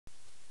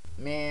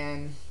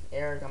Man,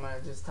 Eric, I'm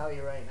gonna just tell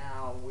you right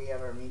now, we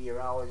have our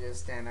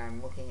meteorologist, and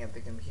I'm looking at the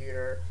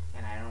computer,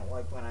 and I don't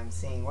like what I'm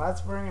seeing.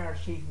 Let's bring our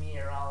chief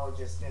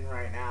meteorologist in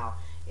right now,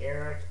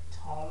 Eric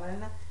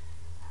Tallman.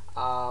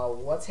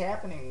 What's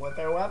happening with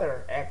our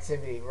weather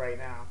activity right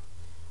now?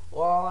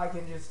 Well, I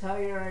can just tell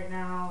you right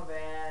now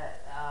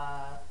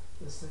that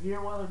the severe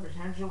weather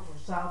potential for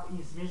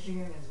southeast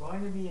Michigan is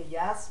going to be a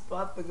yes,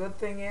 but the good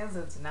thing is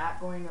it's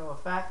not going to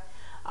affect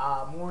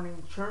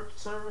morning church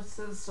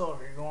services. So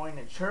if you're going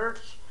to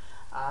church,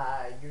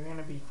 you're going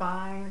to be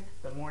fine.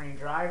 The morning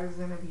drive is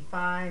going to be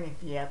fine.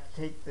 If you have to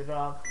take the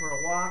dog for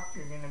a walk,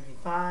 you're going to be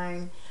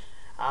fine.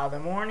 The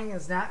morning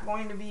is not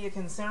going to be a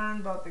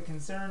concern, but the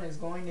concern is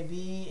going to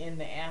be in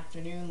the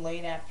afternoon,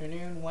 late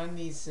afternoon, when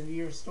these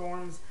severe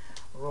storms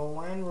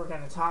roll in. We're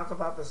going to talk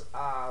about this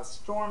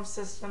storm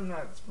system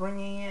that's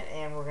bringing it,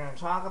 and we're going to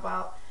talk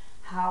about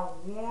how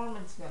warm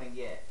it's going to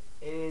get.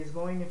 It is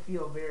going to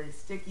feel very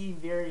sticky,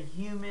 very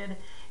humid,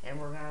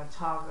 and we're going to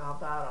talk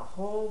about a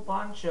whole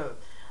bunch of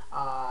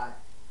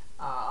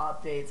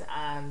updates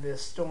on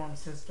this storm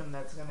system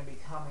that's going to be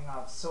coming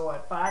up. So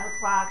at 5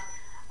 o'clock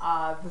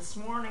this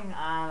morning,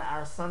 on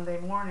our Sunday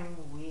morning,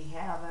 we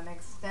have an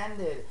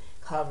extended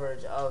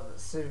coverage of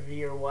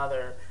severe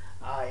weather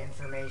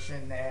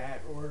information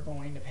that we're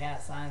going to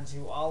pass on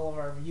to all of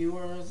our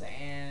viewers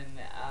and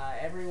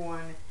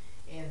everyone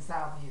in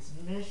southeast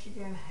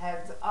Michigan.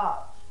 Heads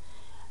up.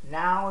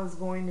 Now is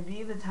going to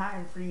be the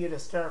time for you to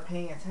start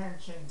paying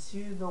attention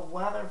to the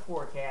weather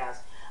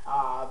forecast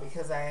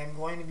because I am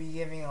going to be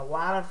giving a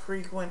lot of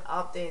frequent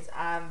updates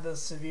on the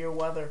severe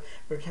weather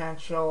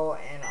potential,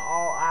 and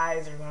all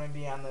eyes are going to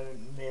be on the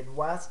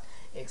Midwest,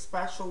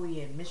 especially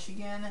in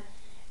Michigan.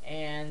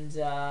 And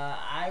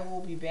I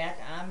will be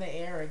back on the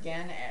air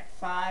again at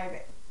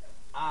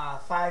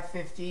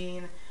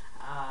 5:15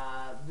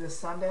 this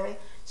Sunday.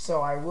 So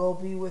I will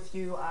be with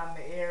you on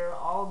the air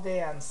all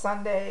day on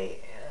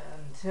Sunday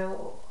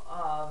until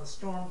the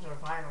storms are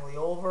finally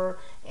over,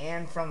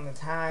 and from the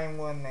time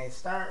when they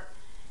start.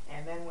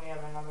 And then we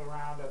have another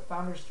round of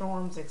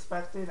thunderstorms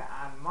expected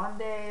on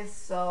Monday,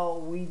 so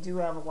we do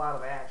have a lot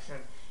of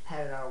action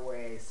headed our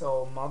way.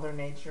 So Mother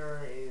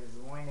Nature is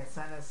going to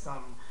send us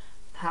some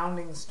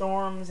pounding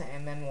storms,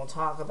 and then we'll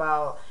talk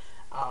about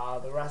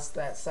the rest of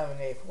that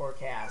 7-day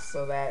forecast.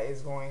 So that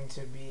is going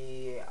to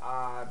be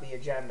the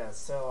agenda.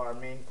 So our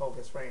main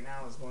focus right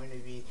now is going to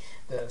be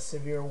the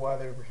severe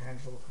weather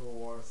potential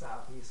for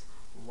southeast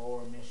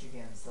lower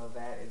Michigan. So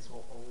that is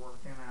what we're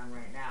working on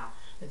right now.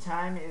 The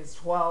time is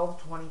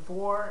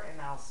 12:24, and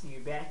I'll see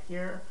you back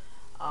here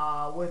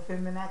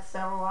within the next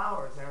several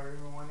hours.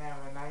 Everyone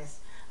have a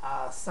nice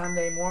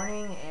Sunday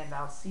morning, and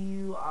I'll see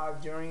you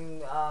during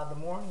the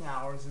morning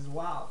hours as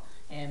well,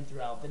 and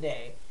throughout the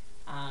day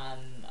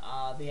on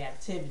the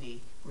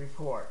activity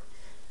report.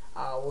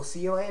 We'll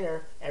see you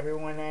later.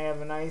 Everyone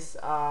have a nice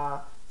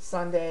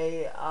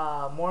Sunday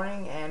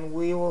morning, and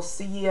we will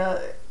see you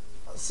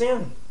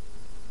soon.